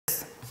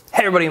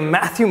Hey everybody,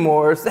 Matthew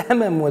Morris,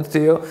 MM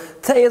Studio.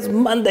 Today is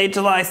Monday,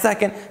 July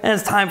 2nd, and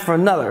it's time for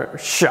another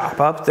shop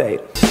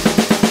update.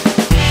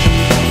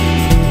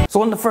 So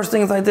one of the first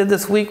things I did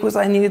this week was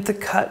I needed to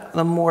cut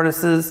the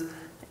mortises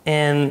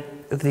in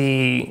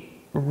the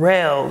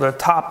rail, the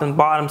top and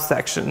bottom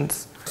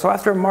sections. So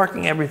after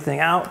marking everything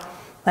out,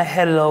 I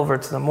headed over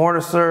to the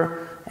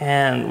mortiser,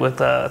 and with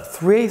a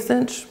 3/8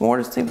 inch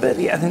mortising bit,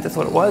 yeah, I think that's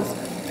what it was.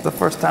 It's the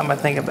first time I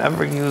think I've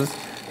ever used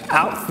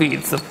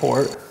outfeed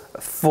support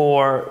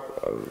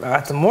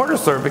at the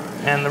mortiser,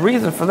 and the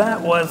reason for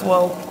that was,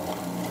 well,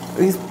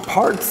 these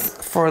parts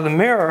for the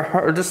mirror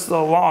are just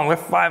so long. They're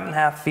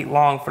 5.5 feet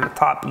long for the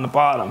top and the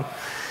bottom.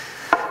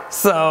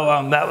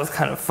 So that was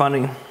kind of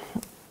funny.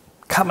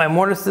 Cut my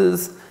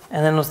mortises,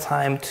 and then it was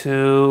time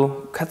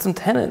to cut some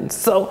tenons.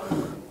 So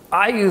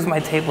I used my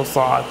table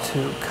saw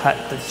to cut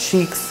the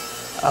cheeks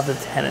of the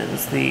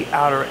tenons, the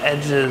outer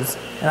edges,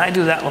 and I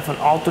do that with an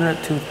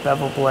alternate tooth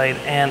bevel blade.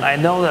 And I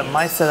know that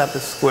my setup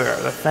is square.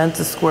 The fence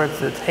is square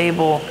to the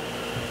table,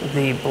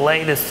 the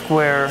blade is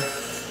square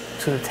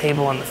to the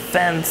table and the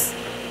fence,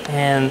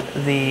 and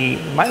the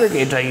miter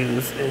gauge I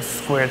use is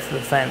square to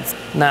the fence.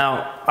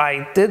 Now,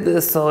 I did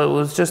this so it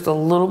was just a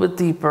little bit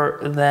deeper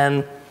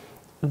than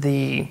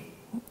the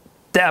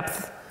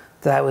depth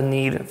that I would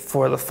need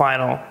for the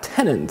final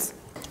tenons.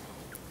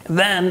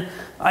 Then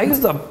I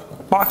used a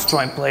box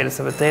joint blade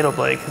instead of a dado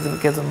blade because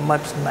it gives a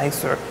much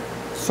nicer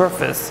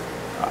surface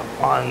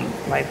on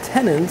my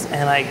tenons,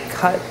 and I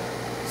cut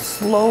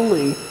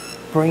slowly,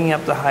 bringing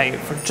up the height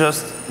for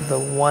just the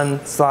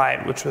one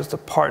side, which was the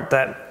part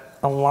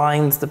that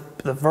aligns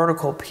the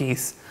vertical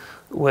piece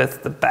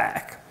with the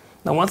back.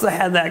 Now once I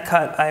had that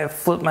cut, I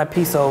flipped my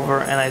piece over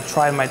and I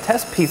tried my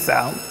test piece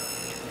out,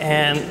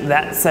 and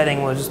that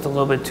setting was just a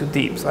little bit too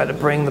deep, so I had to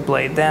bring the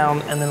blade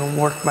down and then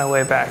work my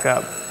way back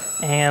up.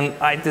 And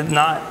I did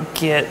not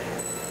get,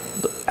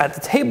 at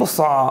the table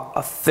saw,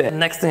 a fit. The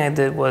next thing I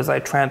did was I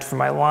transferred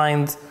my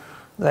lines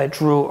that I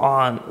drew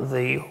on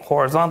the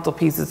horizontal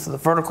pieces to the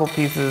vertical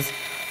pieces,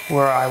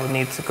 where I would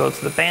need to go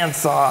to the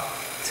bandsaw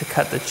to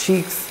cut the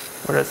cheeks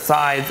or the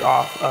sides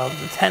off of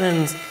the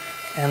tenons.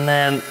 And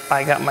then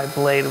I got my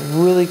blade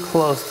really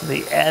close to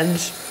the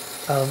edge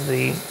of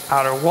the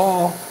outer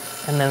wall,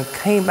 and then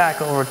came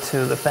back over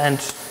to the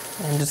bench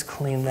and just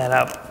cleaned that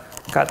up.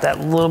 Got that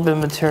little bit of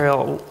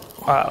material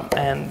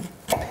and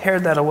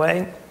pared that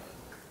away.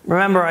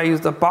 Remember, I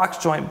used a box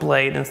joint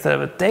blade instead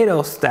of a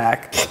dado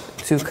stack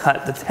to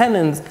cut the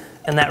tenons,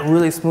 and that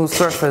really smooth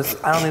surface,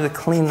 I don't need to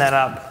clean that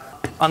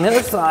up. On the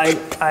other side,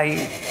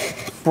 I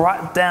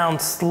brought down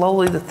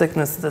slowly the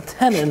thickness of the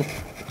tenon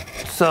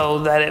so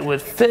that it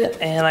would fit,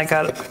 and I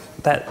got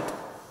that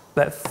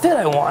fit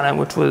I wanted,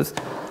 which was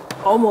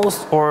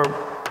almost or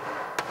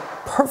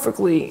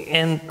perfectly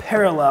in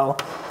parallel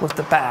with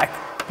the back,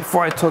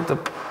 before I took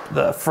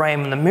the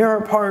frame and the mirror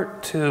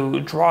apart to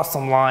draw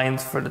some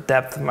lines for the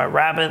depth of my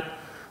rabbet,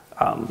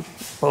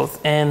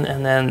 both in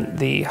and then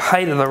the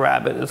height of the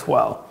rabbet as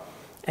well.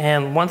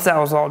 And once that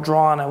was all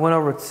drawn, I went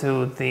over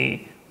to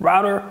the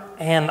router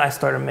and I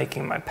started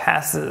making my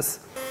passes.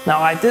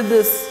 Now I did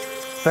this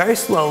very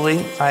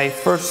slowly. I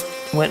first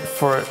went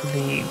for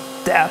the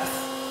depth,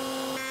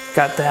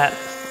 got that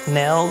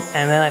nailed,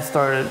 and then I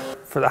started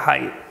for the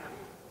height.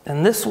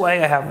 And this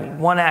way I have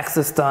one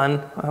axis done,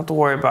 I don't have to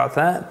worry about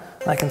that.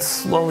 I can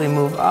slowly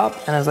move up,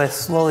 and as I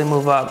slowly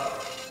move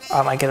up,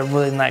 I get a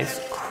really nice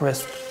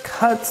crisp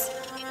cut,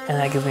 and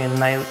that gives me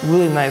a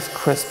really nice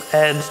crisp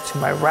edge to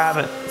my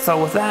rabbet.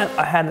 So with that,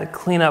 I had to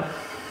clean up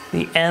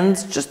the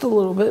ends just a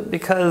little bit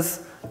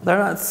because they're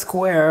not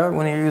square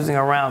when you're using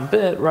a round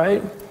bit,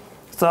 right?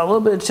 So a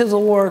little bit of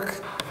chisel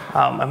work,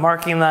 a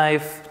marking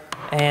knife,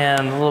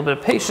 and a little bit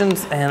of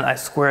patience, and I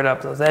squared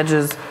up those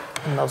edges,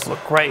 and those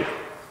look great.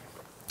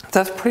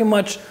 That's pretty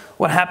much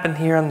what happened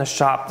here in the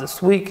shop this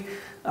week.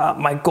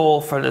 My goal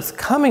for this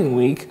coming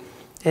week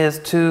is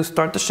to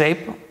start to shape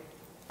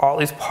all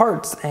these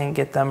parts and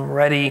get them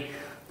ready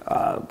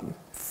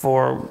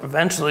for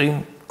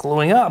eventually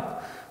gluing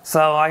up.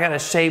 So I got a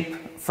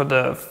shape for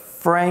the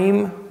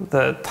frame,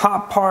 the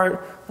top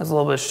part, there's a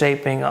little bit of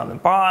shaping on the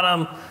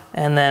bottom,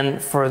 and then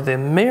for the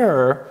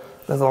mirror,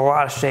 there's a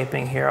lot of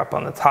shaping here up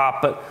on the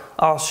top, but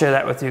I'll share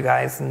that with you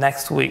guys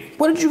next week.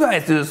 What did you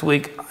guys do this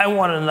week? I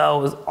want to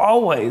know, as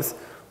always.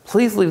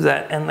 Please leave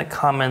that in the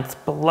comments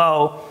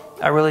below.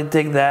 I really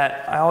dig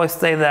that. I always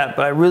say that,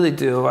 but I really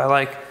do. I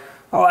like,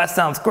 oh, that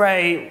sounds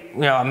great.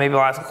 You know, maybe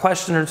I'll ask a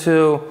question or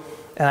two,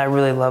 and I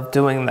really love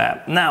doing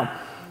that. Now,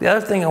 the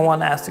other thing I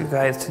want to ask you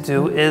guys to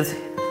do is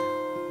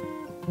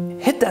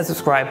hit that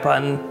subscribe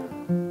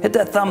button, hit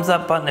that thumbs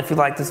up button if you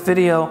like this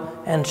video,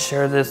 and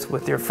share this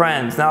with your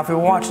friends. Now, if you're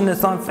watching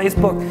this on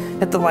Facebook,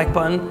 hit the like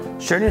button,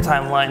 share in your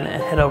timeline,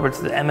 and head over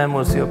to the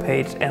MM Studio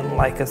page and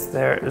like us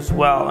there as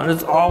well. And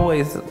as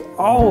always,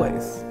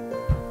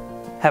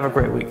 have a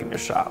great week in your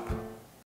shop.